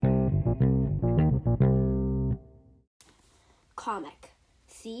Comic,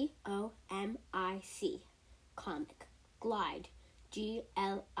 C-O-M-I-C, comic. Glide,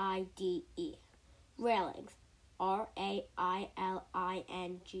 G-L-I-D-E. Railings, R-A-I-L-I-N-G-S,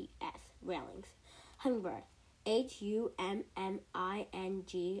 railings. Hummingbird,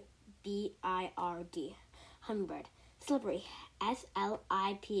 H-U-M-M-I-N-G-B-I-R-D, hummingbird. Slippery, S-L-I-P-P-E-R-Y,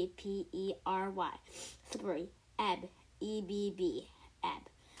 slippery. Ebb, E-B-B, ebb.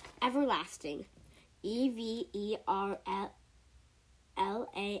 Everlasting, E-V-E-R-L-A-S-T-I-N-G,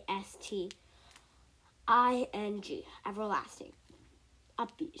 everlasting.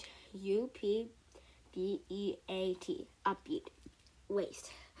 Upbeat, U-P-B-E-A-T, upbeat.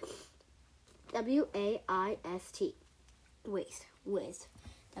 Waist, W-A-I-S-T, waist. Whiz,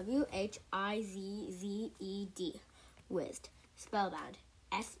 W-H-I-Z-Z-E-D, whizzed. Spellbound,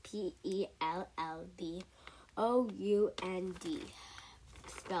 S-P-E-L-L-B-O-U-N-D,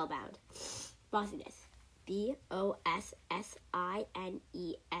 spellbound. Bossiness, B-O-S-S-I-N-E-S-S,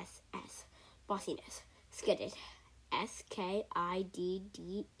 bossiness. Skidded, S-K-I-D-D-E-D,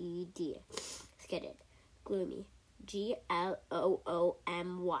 skidded. Gloomy, G-L-O-O-M-Y,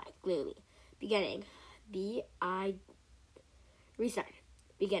 gloomy. Beginning, Restart,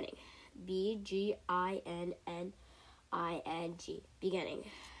 beginning. B-G-I-N-N-I-N-G,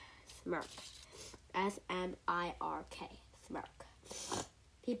 beginning. Smirk, S-M-I-R-K, smirk.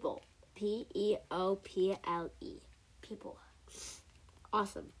 People, P-E-O-P-L-E, people.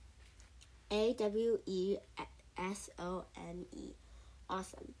 Awesome, A-W-E-S-O-M-E,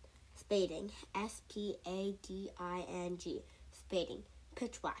 awesome. Spading, S-P-A-D-I-N-G, spading.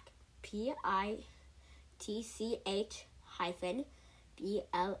 Pitch black, P-I-T-C-H hyphen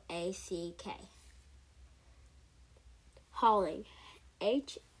B-L-A-C-K. Hauling,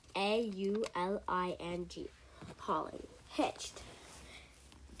 H-A-U-L-I-N-G, hauling. Hitched,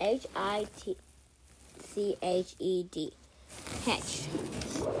 H-I-T-C-H-E-D, hitch.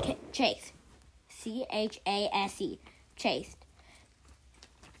 Chase, C-H-A-S-E, chased.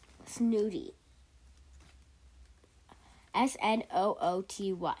 Snooty,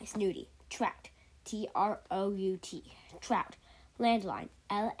 S-N-O-O-T-Y, snooty. Trout, T-R-O-U-T, trout. Landline,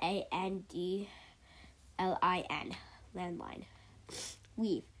 L-A-N-D-L-I-N, landline.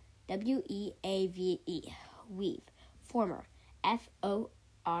 Weave, W-E-A-V-E, weave. Former, F-O-R-M-E-R,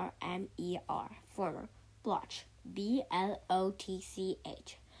 former. Blotch,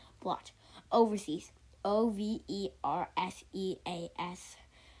 B-L-O-T-C-H, blotch. Overseas, O-V-E-R-S-E-A-S,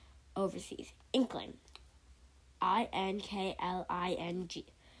 overseas. Inkling, I-N-K-L-I-N-G,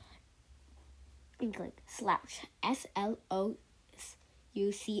 inkling. Slouch, S-L-O-U-C-H,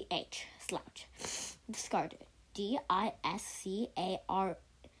 slouch. Discarded,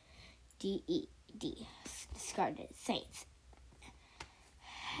 D-I-S-C-A-R-D-E-D, discarded. Saints,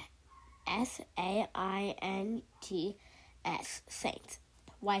 S-A-I-N-T-S, saints.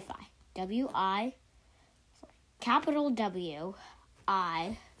 Wi-Fi, capital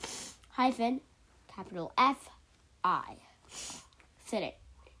W-I hyphen capital F-I.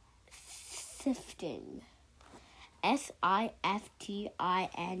 Sifting, S-I-F-T-I-N-G,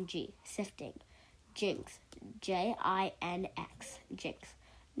 sifting. Jinx, J-I-N-X, jinx.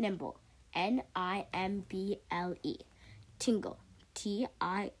 Nimble, N-I-M-B-L-E. Tingle,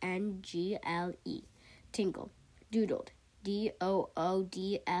 T-I-N-G-L-E, tingle. Doodled, D-O-O-D-L-E-D,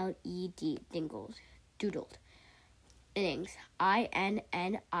 dingles, doodled. Innings,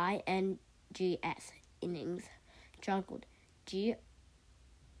 I-N-N-I-N-G-S, innings. Joggled, J-O-G-G-L-E-D,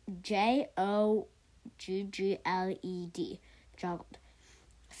 joggled.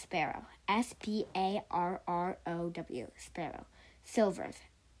 Sparrow, S-P-A-R-R-O-W, sparrow. Silvers,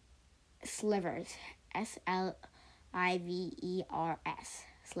 slivers, S-L-I-V-E-R-S,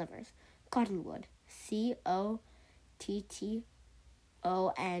 slivers. Cottonwood,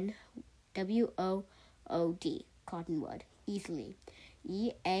 C-O-T-T-O-N-W-O-O-D, cottonwood. Easily,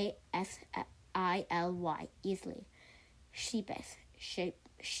 E-A-S-I-L-Y, easily. Sheepish,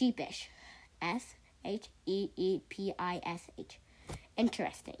 sheepish, S-H-E-E-P-I-S-H.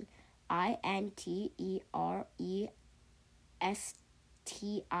 Interesting,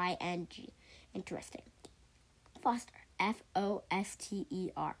 I-N-T-E-R-E-S-T-I-N-G, interesting. Foster,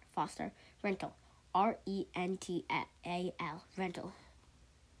 F-O-S-T-E-R, foster. Rental, R-E-N-T-A-L, rental.